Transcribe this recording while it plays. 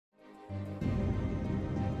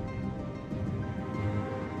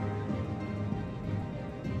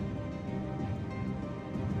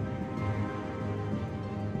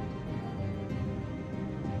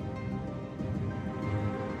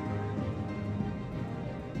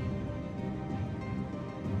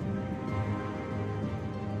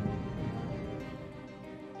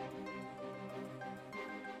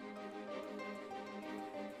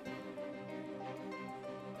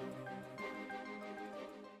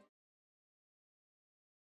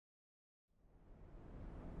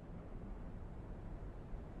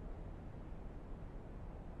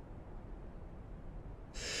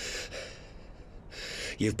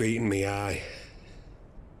You've beaten me, aye.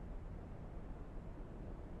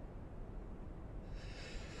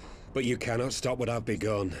 But you cannot stop what I've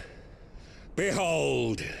begun.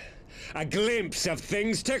 Behold! A glimpse of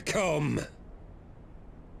things to come!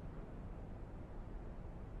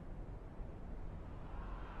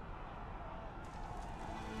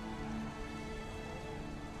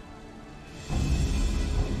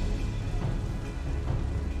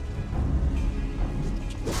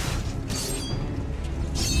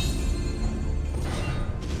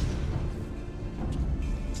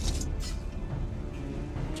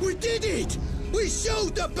 We did it! We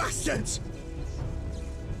showed the bastards!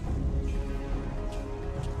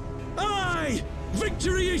 Aye!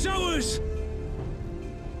 Victory is ours!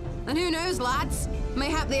 And who knows, lads?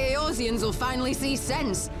 Mayhap the Eorzeans will finally see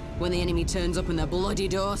sense when the enemy turns up on their bloody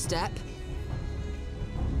doorstep.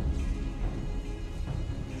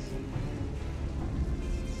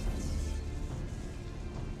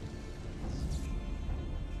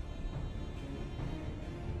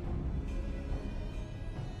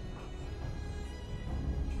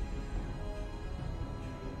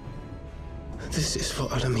 This is for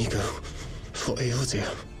Alamigo, for Eorzea.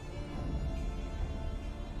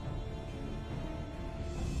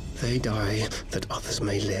 They die that others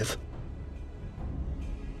may live.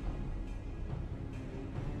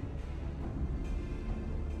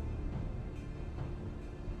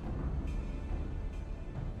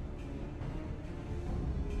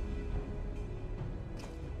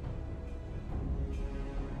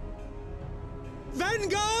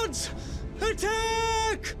 Vanguards!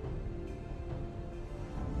 Attack!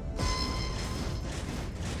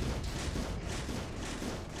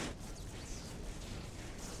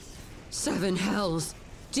 Seven hells!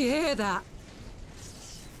 Do you hear that?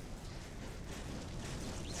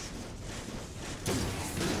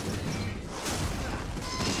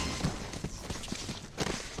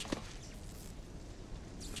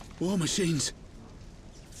 War machines!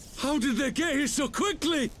 How did they get here so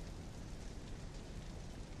quickly?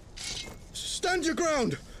 Stand your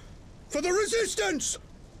ground! For the resistance!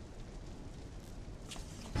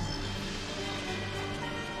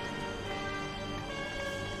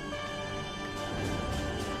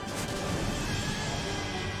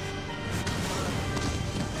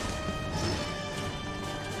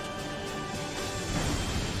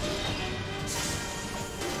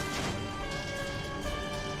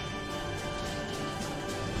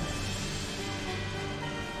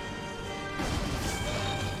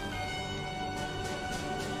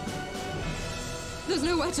 There's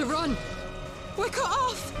nowhere to run! We're cut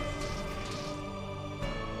off!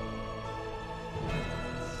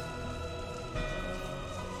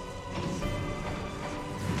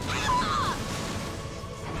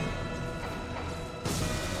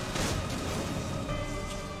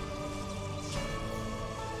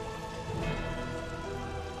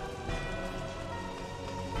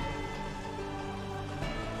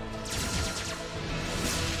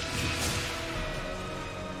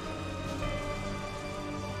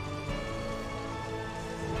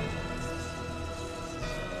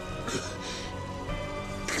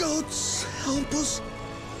 Gods help us!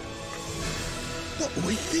 What are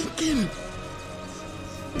we thinking?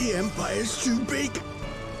 The Empire's too big,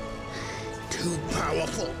 too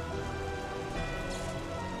powerful.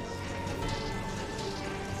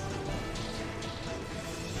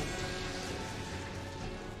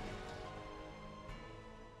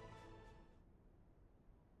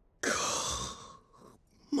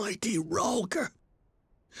 Mighty Rolger,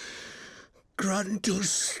 grant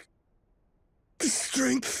us the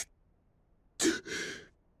strength to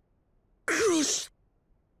crush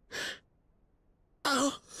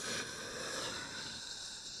our...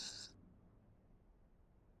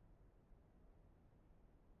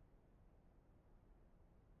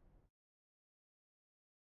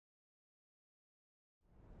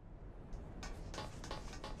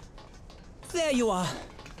 There you are.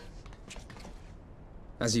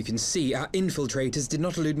 As you can see, our infiltrators did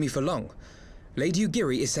not elude me for long. Lady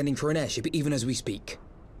Ugiri is sending for an airship even as we speak.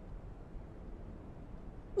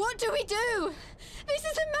 What do we do? This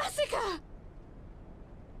is a massacre!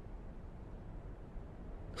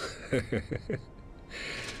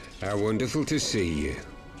 How wonderful to see you,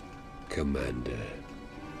 Commander.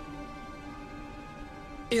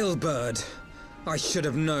 Ill-bird. I should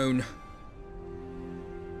have known.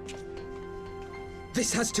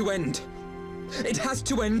 This has to end. It has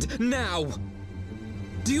to end now!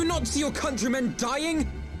 Do you not see your countrymen dying?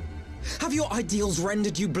 Have your ideals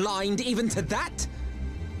rendered you blind even to that?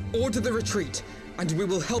 Order the retreat, and we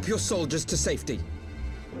will help your soldiers to safety.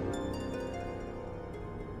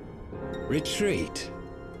 Retreat?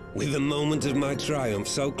 With the moment of my triumph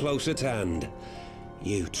so close at hand,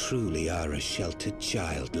 you truly are a sheltered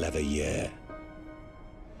child, Leveilleur.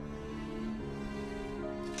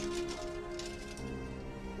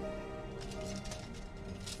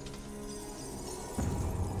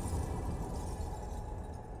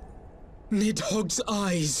 Nidhogg's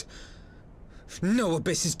eyes! No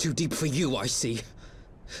abyss is too deep for you, I see.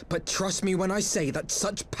 But trust me when I say that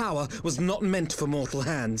such power was not meant for mortal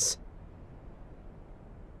hands.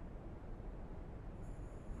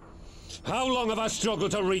 How long have I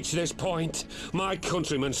struggled to reach this point? My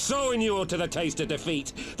countrymen, so inured to the taste of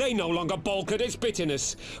defeat, they no longer balk at its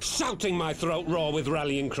bitterness, shouting my throat raw with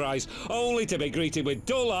rallying cries, only to be greeted with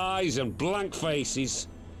dull eyes and blank faces.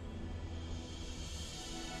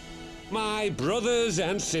 My brothers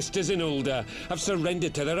and sisters in Ulda have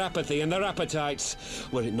surrendered to their apathy and their appetites.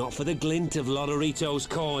 Were it not for the glint of Lodorito's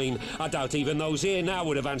coin, I doubt even those here now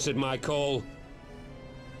would have answered my call.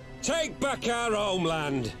 Take back our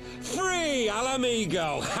homeland! Free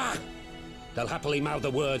Alamigo! Ha! They'll happily mouth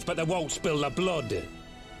the words, but they won't spill the blood.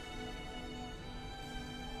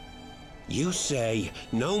 You say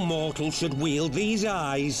no mortal should wield these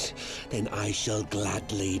eyes? Then I shall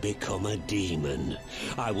gladly become a demon.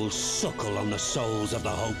 I will suckle on the souls of the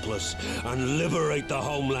hopeless and liberate the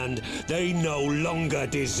homeland they no longer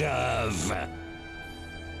deserve.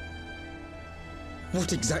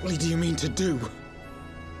 What exactly do you mean to do?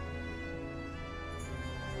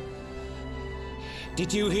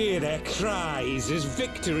 Did you hear their cries as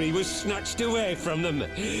victory was snatched away from them?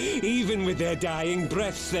 Even with their dying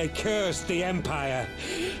breaths, they cursed the Empire.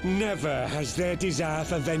 Never has their desire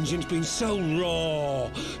for vengeance been so raw,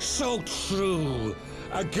 so true.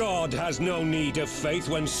 A god has no need of faith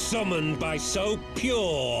when summoned by so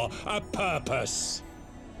pure a purpose.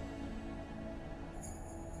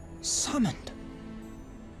 Summoned?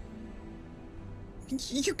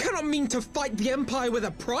 You cannot mean to fight the Empire with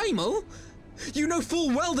a primal! You know full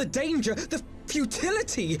well the danger, the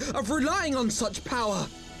futility of relying on such power!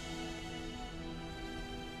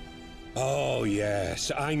 Oh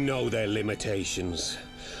yes, I know their limitations.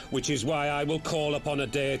 Which is why I will call upon a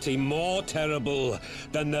deity more terrible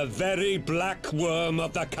than the very black worm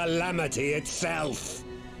of the calamity itself.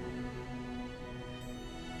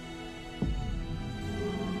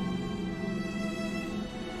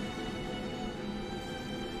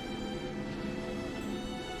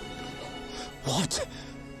 What?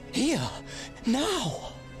 Here?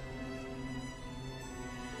 Now?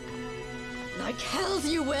 Like hells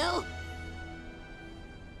you will!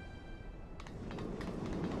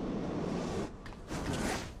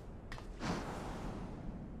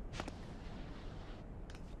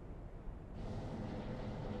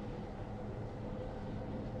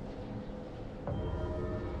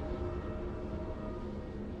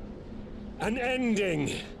 An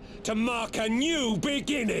ending to mark a new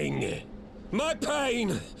beginning. My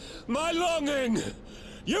pain, my longing,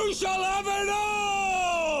 you shall have it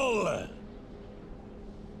all!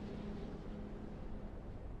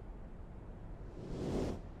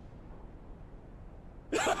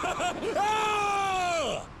 Ah!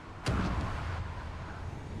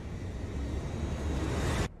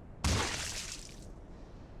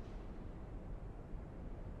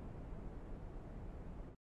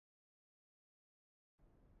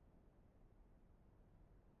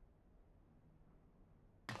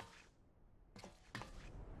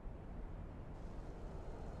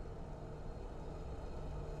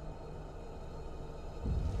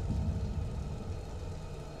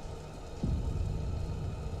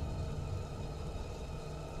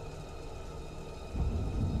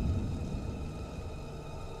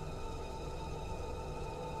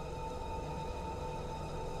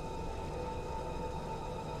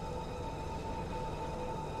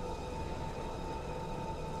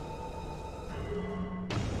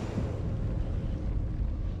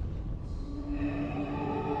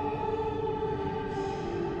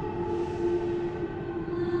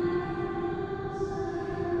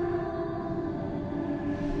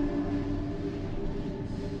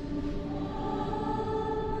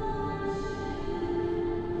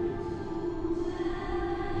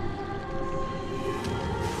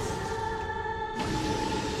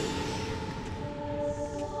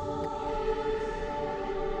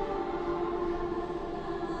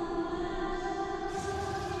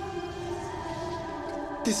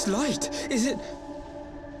 This light, is it...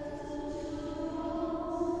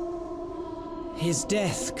 His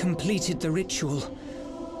death completed the ritual.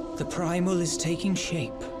 The primal is taking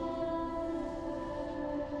shape.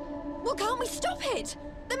 Well, can't we stop it?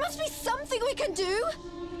 There must be something we can do!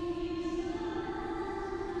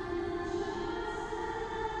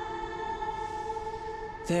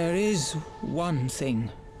 There is one thing.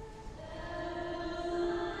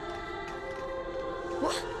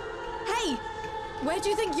 What? Hey! Where do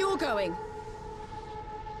you think you're going?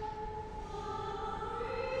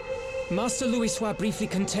 Master Louisoix briefly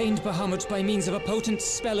contained Bahamut by means of a potent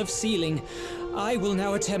spell of sealing. I will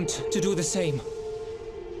now attempt to do the same.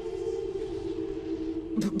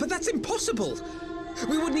 But that's impossible!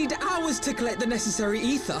 We would need hours to collect the necessary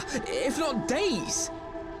ether, if not days!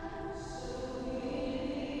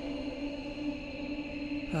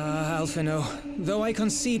 Ah, Alphino, though I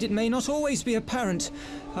concede it may not always be apparent,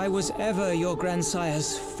 I was ever your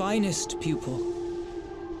grandsire's finest pupil.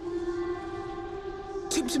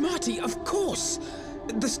 Tiptimati, of course!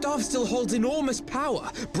 The staff still holds enormous power,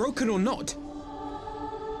 broken or not.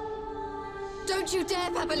 Don't you dare,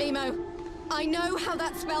 Papalimo! I know how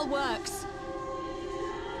that spell works.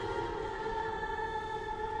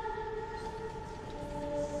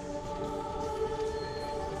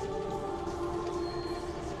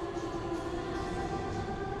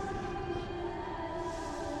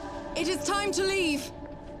 It is time to leave!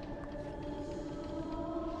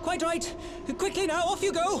 Quite right. Quickly now, off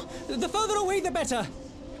you go! The further away, the better!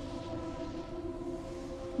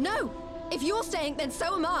 No! If you're staying, then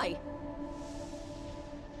so am I!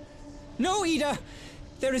 No, Ida!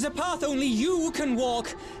 There is a path only you can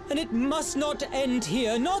walk, and it must not end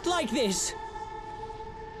here, not like this!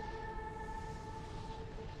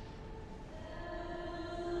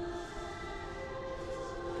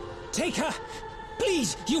 Take her!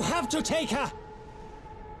 Please, you have to take her!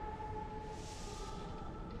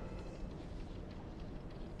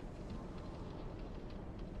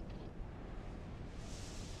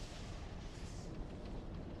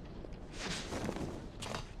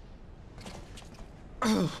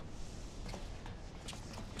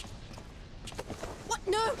 What?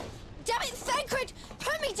 No! Damn it, Thancred!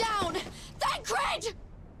 Put me down! Thancred!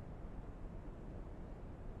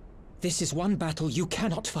 This is one battle you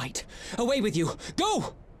cannot fight. Away with you!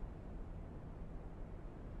 Go!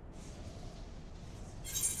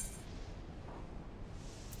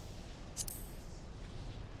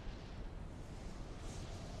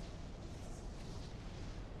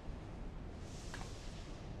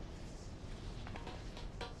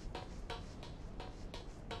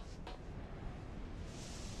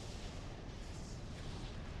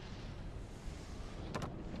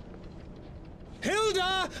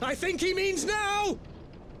 Hilda! I think he means now!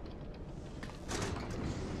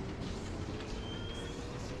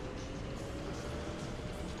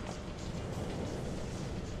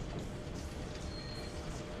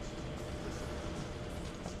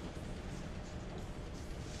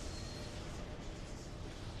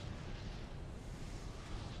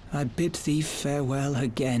 I bid thee farewell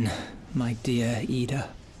again, my dear Ida.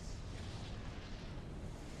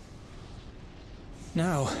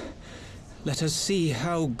 Now, let us see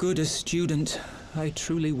how good a student I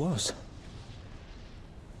truly was.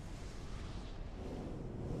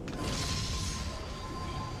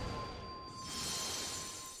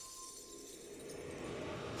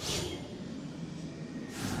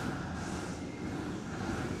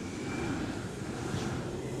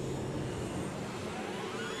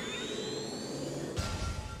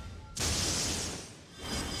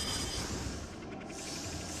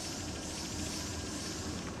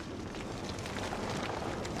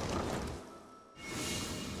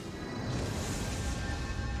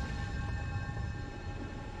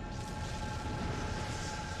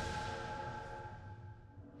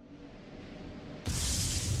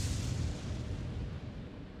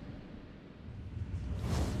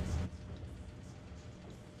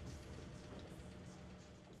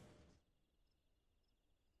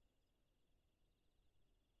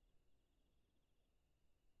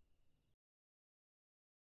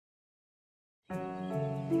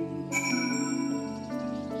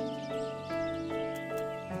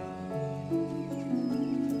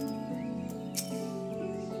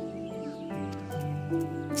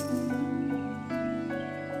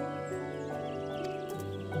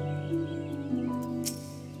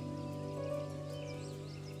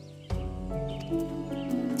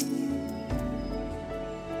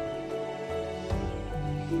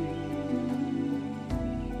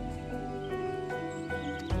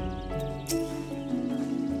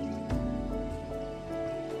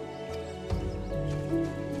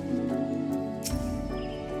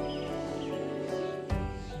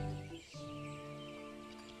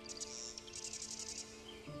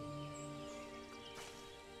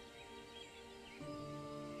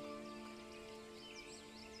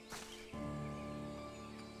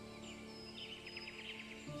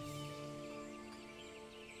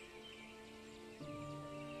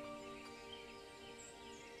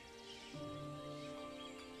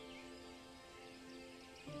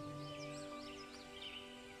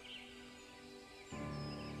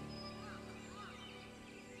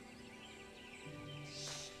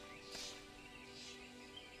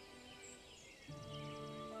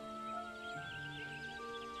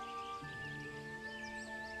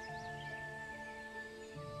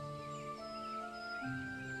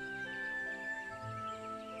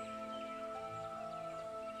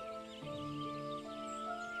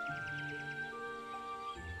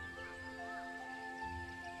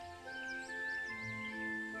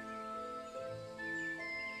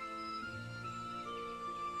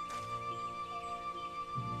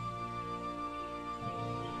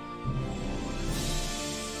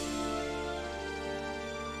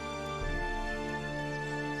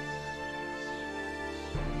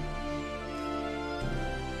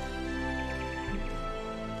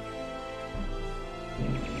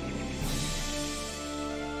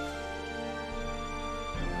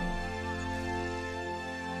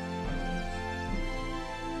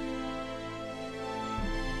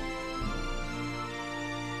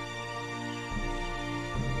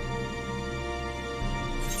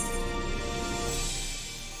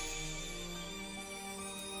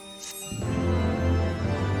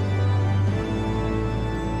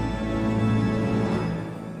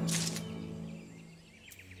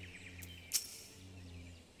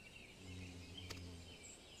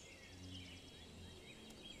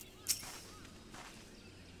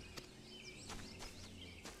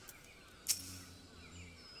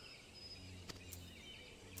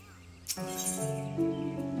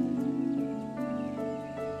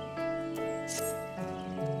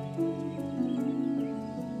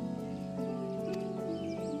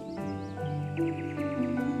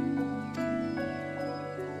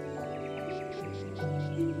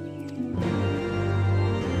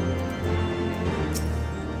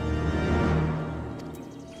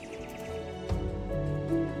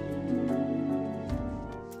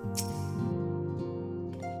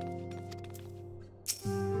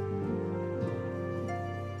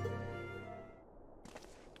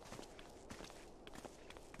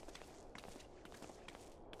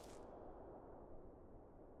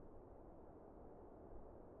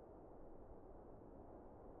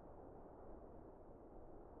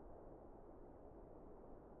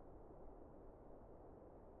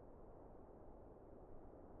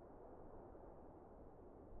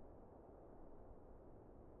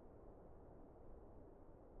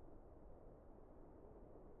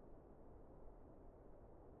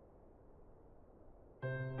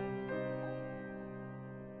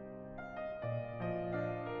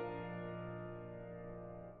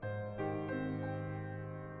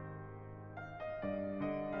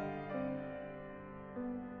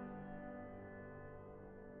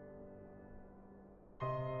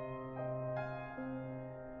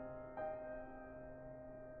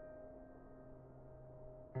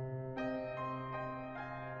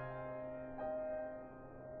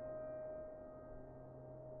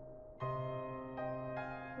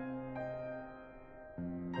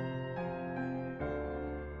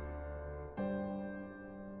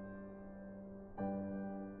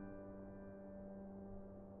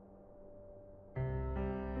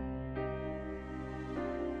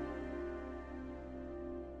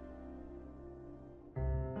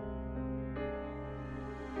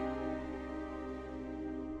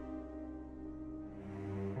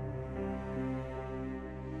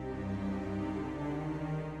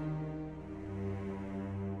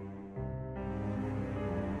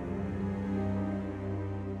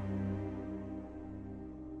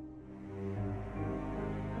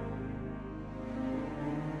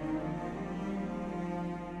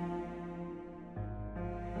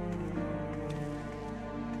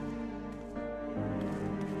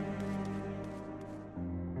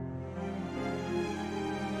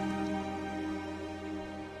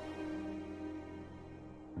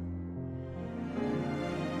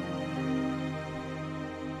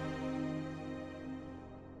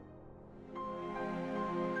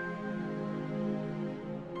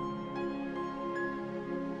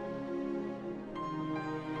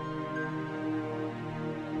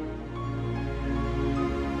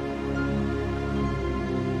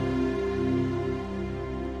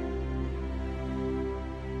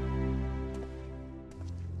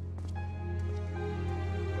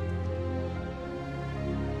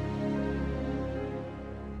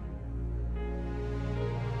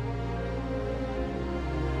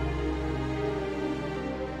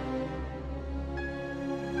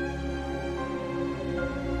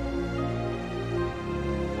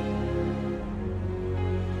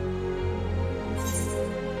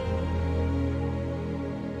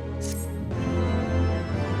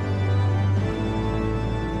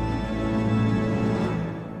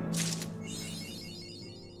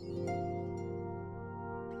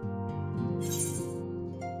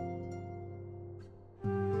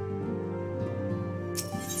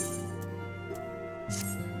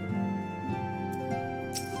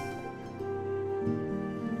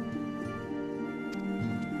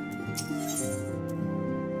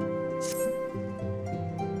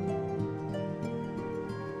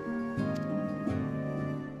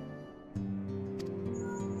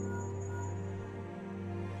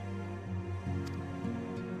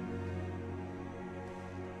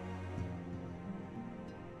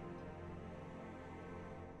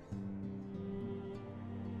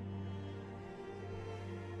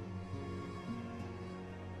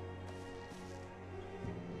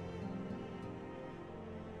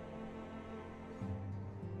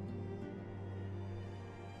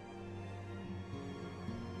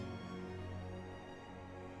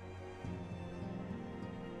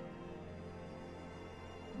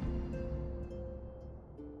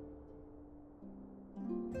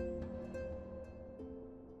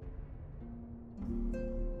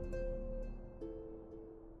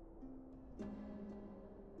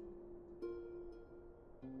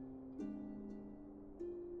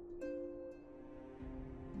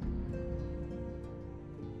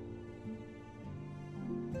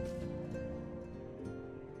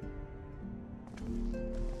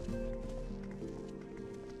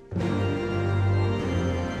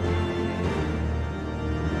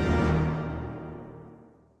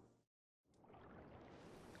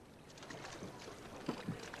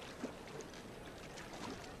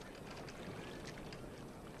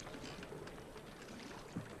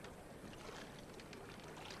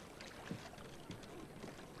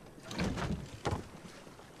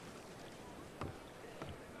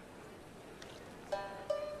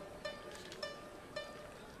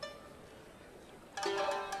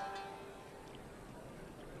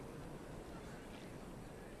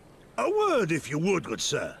 A word, if you would, good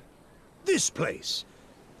sir. This place,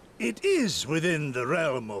 it is within the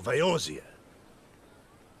realm of Eorzea.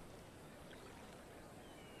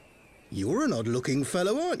 You're an odd-looking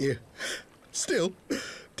fellow, aren't you? Still,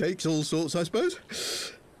 takes all sorts, I suppose.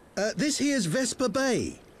 This here's Vesper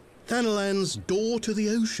Bay. Thanalan's door to the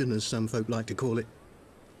ocean, as some folk like to call it.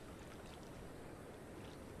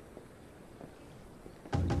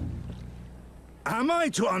 Am I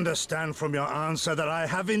to understand from your answer that I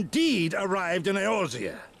have indeed arrived in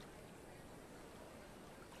Eorzea?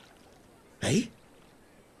 Eh?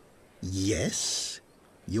 Yes,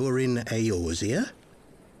 you're in Eorzea.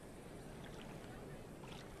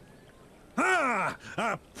 Ah!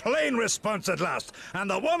 A plain response at last, and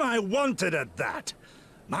the one I wanted at that.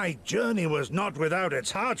 My journey was not without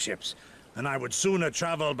its hardships, and I would sooner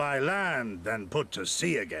travel by land than put to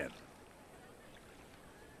sea again.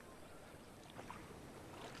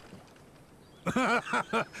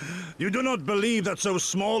 You do not believe that so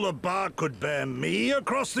small a bark could bear me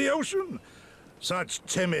across the ocean? Such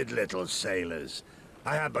timid little sailors.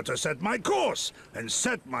 I had but to set my course and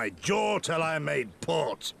set my jaw till I made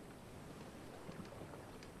port.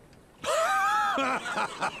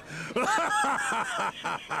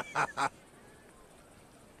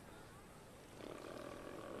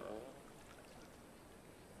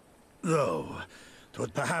 Though,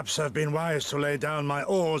 'twould perhaps have been wise to lay down my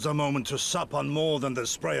oars a moment to sup on more than the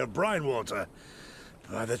spray of brine water.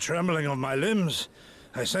 By the trembling of my limbs,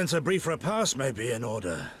 I sense a brief repast may be in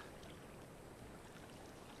order.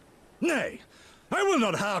 Nay, I will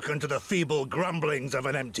not hearken to the feeble grumblings of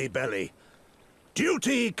an empty belly.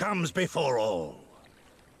 Duty comes before all.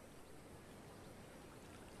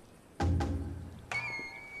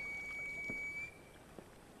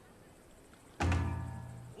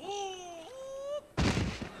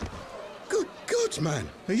 Good God, man!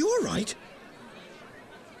 Are you all right?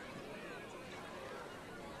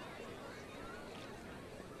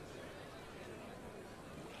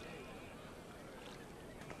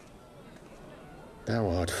 Thou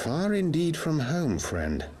art far indeed from home,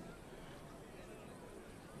 friend.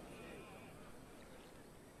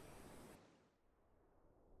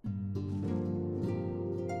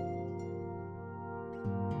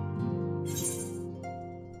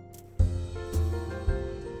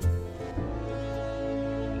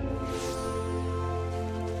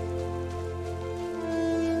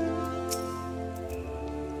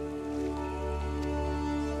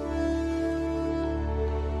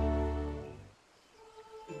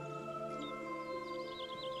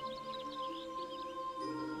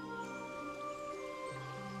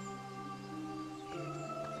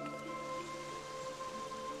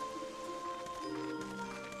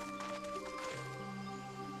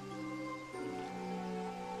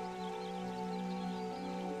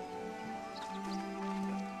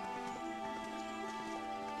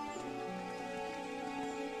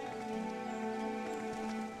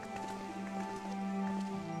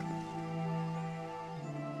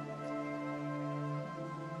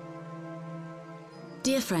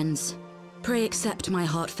 Dear friends, pray accept my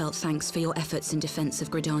heartfelt thanks for your efforts in defense of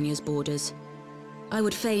Gridania's borders. I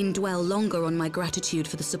would fain dwell longer on my gratitude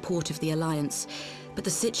for the support of the Alliance, but the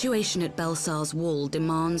situation at Belsar's wall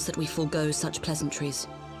demands that we forego such pleasantries.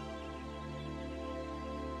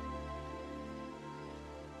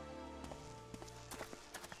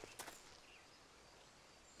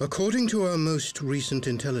 According to our most recent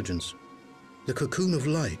intelligence, the cocoon of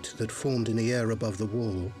light that formed in the air above the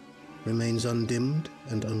wall remains undimmed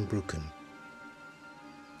and unbroken.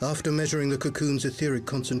 After measuring the cocoon's etheric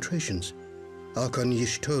concentrations, Archon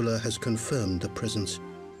Y'shtola has confirmed the presence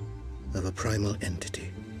of a primal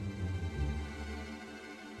entity.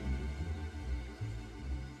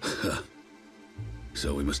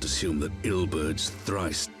 So we must assume that Ilbert's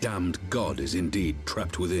thrice-damned god is indeed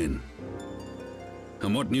trapped within.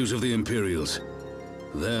 And what news of the Imperials?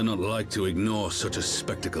 They're not like to ignore such a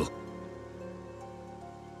spectacle.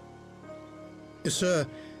 Sir,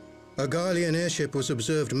 a Garlean airship was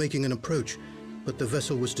observed making an approach, but the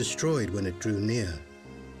vessel was destroyed when it drew near.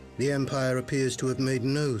 The Empire appears to have made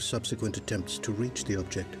no subsequent attempts to reach the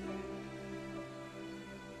object.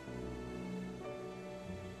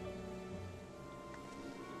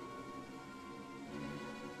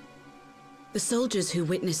 The soldiers who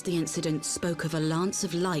witnessed the incident spoke of a lance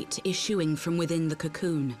of light issuing from within the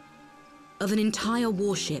cocoon, of an entire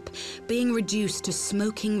warship being reduced to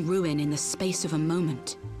smoking ruin in the space of a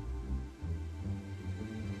moment.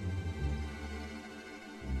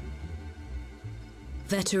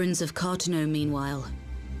 Veterans of Cartano, meanwhile,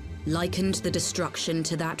 likened the destruction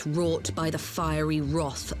to that wrought by the fiery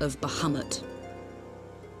wrath of Bahamut.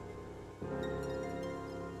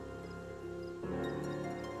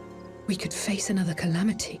 we could face another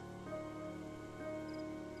calamity.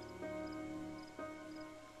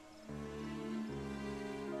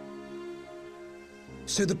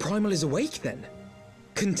 So the Primal is awake then?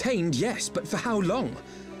 Contained, yes, but for how long?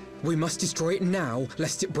 We must destroy it now,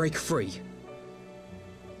 lest it break free.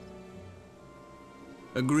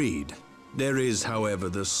 Agreed. There is, however,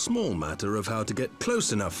 the small matter of how to get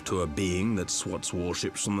close enough to a being that swats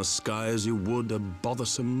warships from the sky as you would a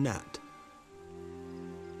bothersome gnat.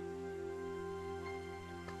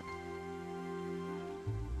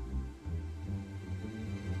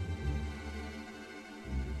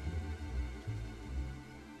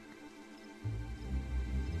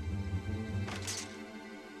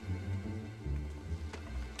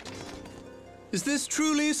 Is this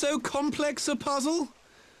truly so complex a puzzle?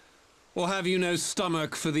 Or have you no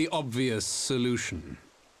stomach for the obvious solution?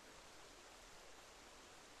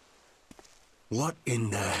 What in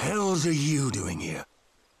the hells are you doing here?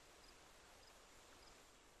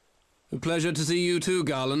 A pleasure to see you too,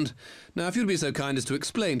 Garland. Now, if you'd be so kind as to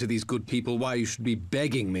explain to these good people why you should be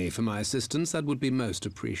begging me for my assistance, that would be most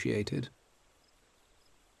appreciated.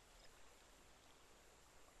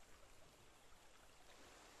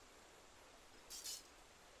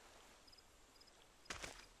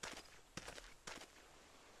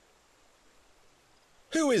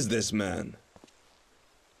 Who is this man?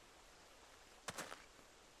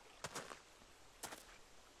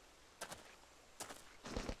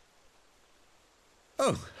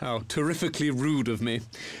 Oh, how terrifically rude of me.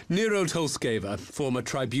 Nero Tolskeva, former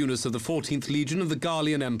tribunus of the 14th Legion of the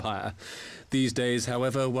Garlean Empire. These days,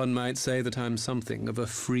 however, one might say that I'm something of a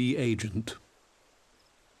free agent.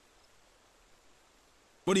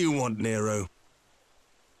 What do you want, Nero?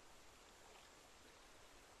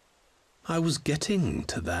 I was getting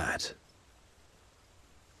to that.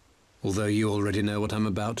 Although you already know what I'm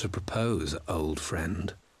about to propose, old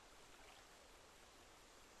friend.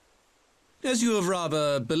 As you have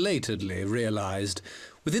rather belatedly realized,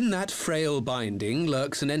 within that frail binding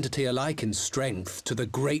lurks an entity alike in strength to the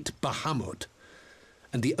great Bahamut,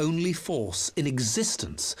 and the only force in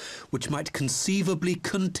existence which might conceivably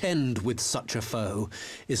contend with such a foe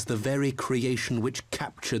is the very creation which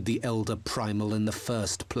captured the Elder Primal in the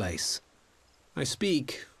first place. I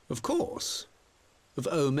speak, of course, of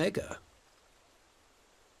Omega.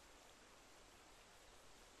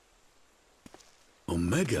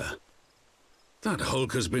 Omega? That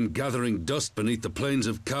hulk has been gathering dust beneath the plains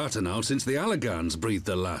of Cartanal since the Allagans breathed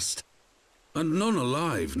their last. And none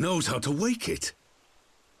alive knows how to wake it.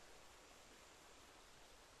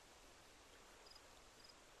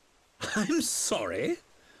 I'm sorry?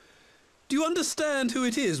 Do you understand who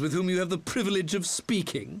it is with whom you have the privilege of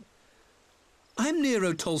speaking? I'm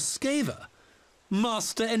Nero Tolskeva,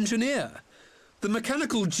 Master Engineer, the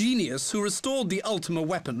mechanical genius who restored the Ultima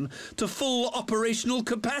weapon to full operational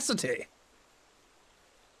capacity.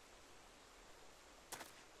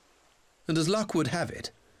 And as luck would have it,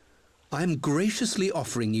 I am graciously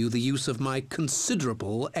offering you the use of my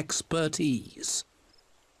considerable expertise.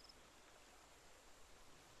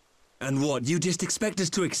 And what, you just expect us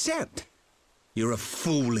to accept? You're a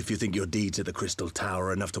fool if you think your deeds at the Crystal Tower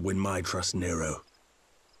are enough to win my trust, Nero.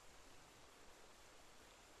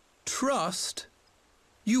 Trust?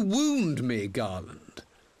 You wound me, Garland.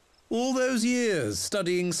 All those years,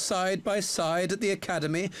 studying side by side at the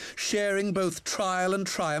Academy, sharing both trial and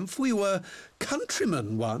triumph, we were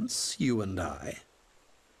countrymen once, you and I.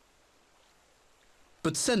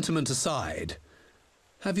 But sentiment aside,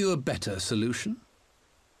 have you a better solution?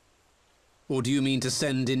 Or do you mean to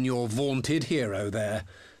send in your vaunted hero there,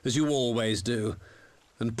 as you always do,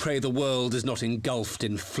 and pray the world is not engulfed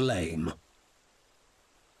in flame?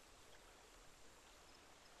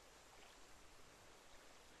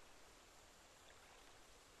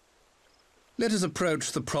 Let us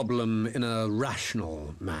approach the problem in a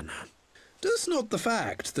rational manner. Does not the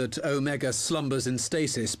fact that Omega slumbers in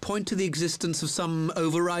stasis point to the existence of some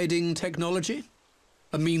overriding technology?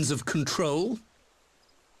 A means of control?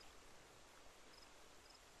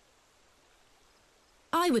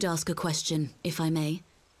 I would ask a question, if I may.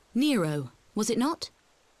 Nero, was it not?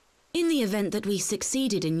 In the event that we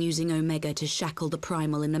succeeded in using Omega to shackle the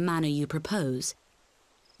Primal in the manner you propose,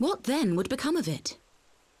 what then would become of it?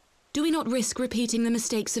 Do we not risk repeating the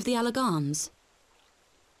mistakes of the Allagans?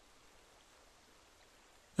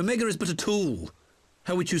 Omega is but a tool.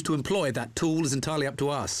 How we choose to employ that tool is entirely up to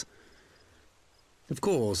us. Of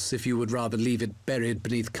course, if you would rather leave it buried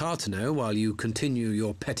beneath Cartano while you continue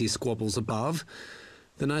your petty squabbles above,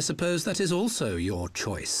 then I suppose that is also your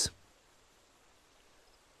choice.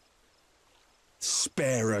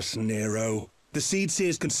 Spare us, Nero. The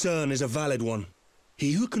Seedseer's concern is a valid one.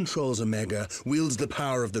 He who controls Omega wields the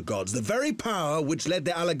power of the gods, the very power which led the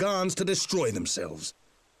Allagans to destroy themselves.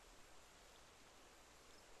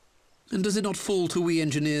 And does it not fall to we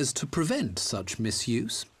engineers to prevent such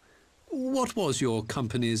misuse? What was your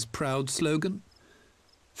company's proud slogan?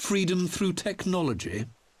 Freedom through technology?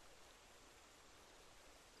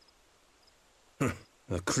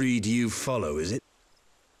 A creed you follow, is it?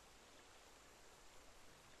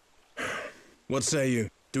 What say you?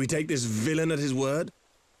 Do we take this villain at his word?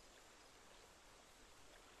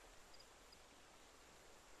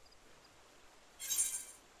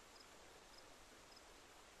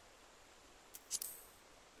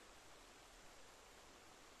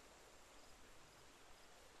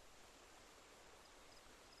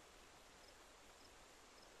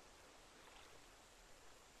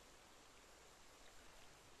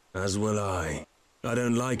 As will I. I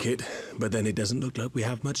don't like it, but then it doesn't look like we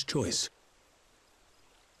have much choice.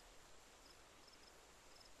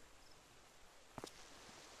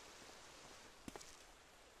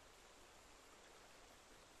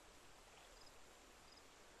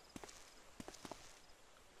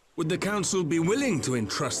 Would the Council be willing to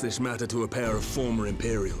entrust this matter to a pair of former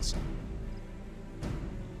Imperials?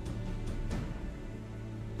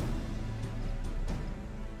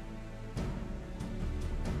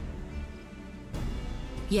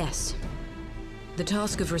 Yes. The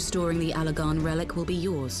task of restoring the Allagan relic will be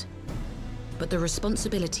yours. But the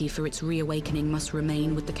responsibility for its reawakening must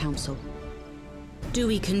remain with the Council. Do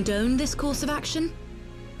we condone this course of action?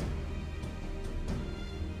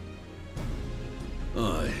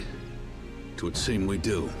 Aye. 'Twould seem we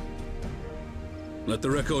do. Let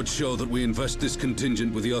the record show that we invest this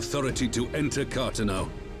contingent with the authority to enter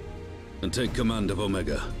Carteneau and take command of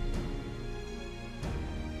Omega.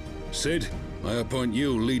 Cid, I appoint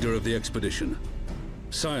you leader of the expedition.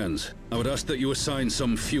 Scions, I would ask that you assign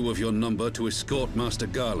some few of your number to escort Master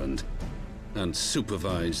Garland and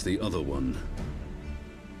supervise the other one.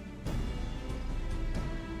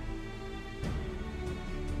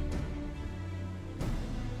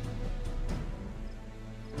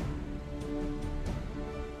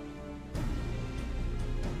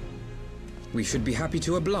 We should be happy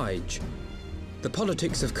to oblige. The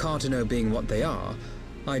politics of Carteneau being what they are,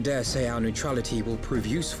 I dare say our neutrality will prove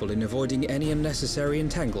useful in avoiding any unnecessary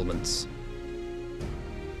entanglements.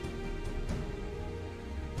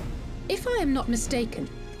 If I am not mistaken,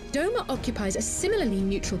 Doma occupies a similarly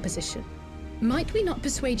neutral position. Might we not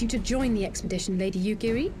persuade you to join the expedition, Lady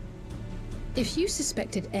Yugiri? If you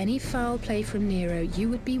suspected any foul play from Nero, you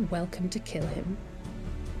would be welcome to kill him.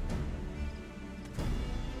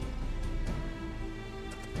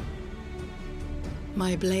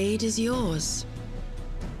 My blade is yours.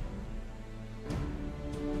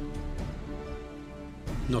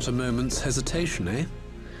 Not a moment's hesitation, eh?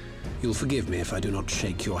 You'll forgive me if I do not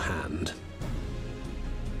shake your hand.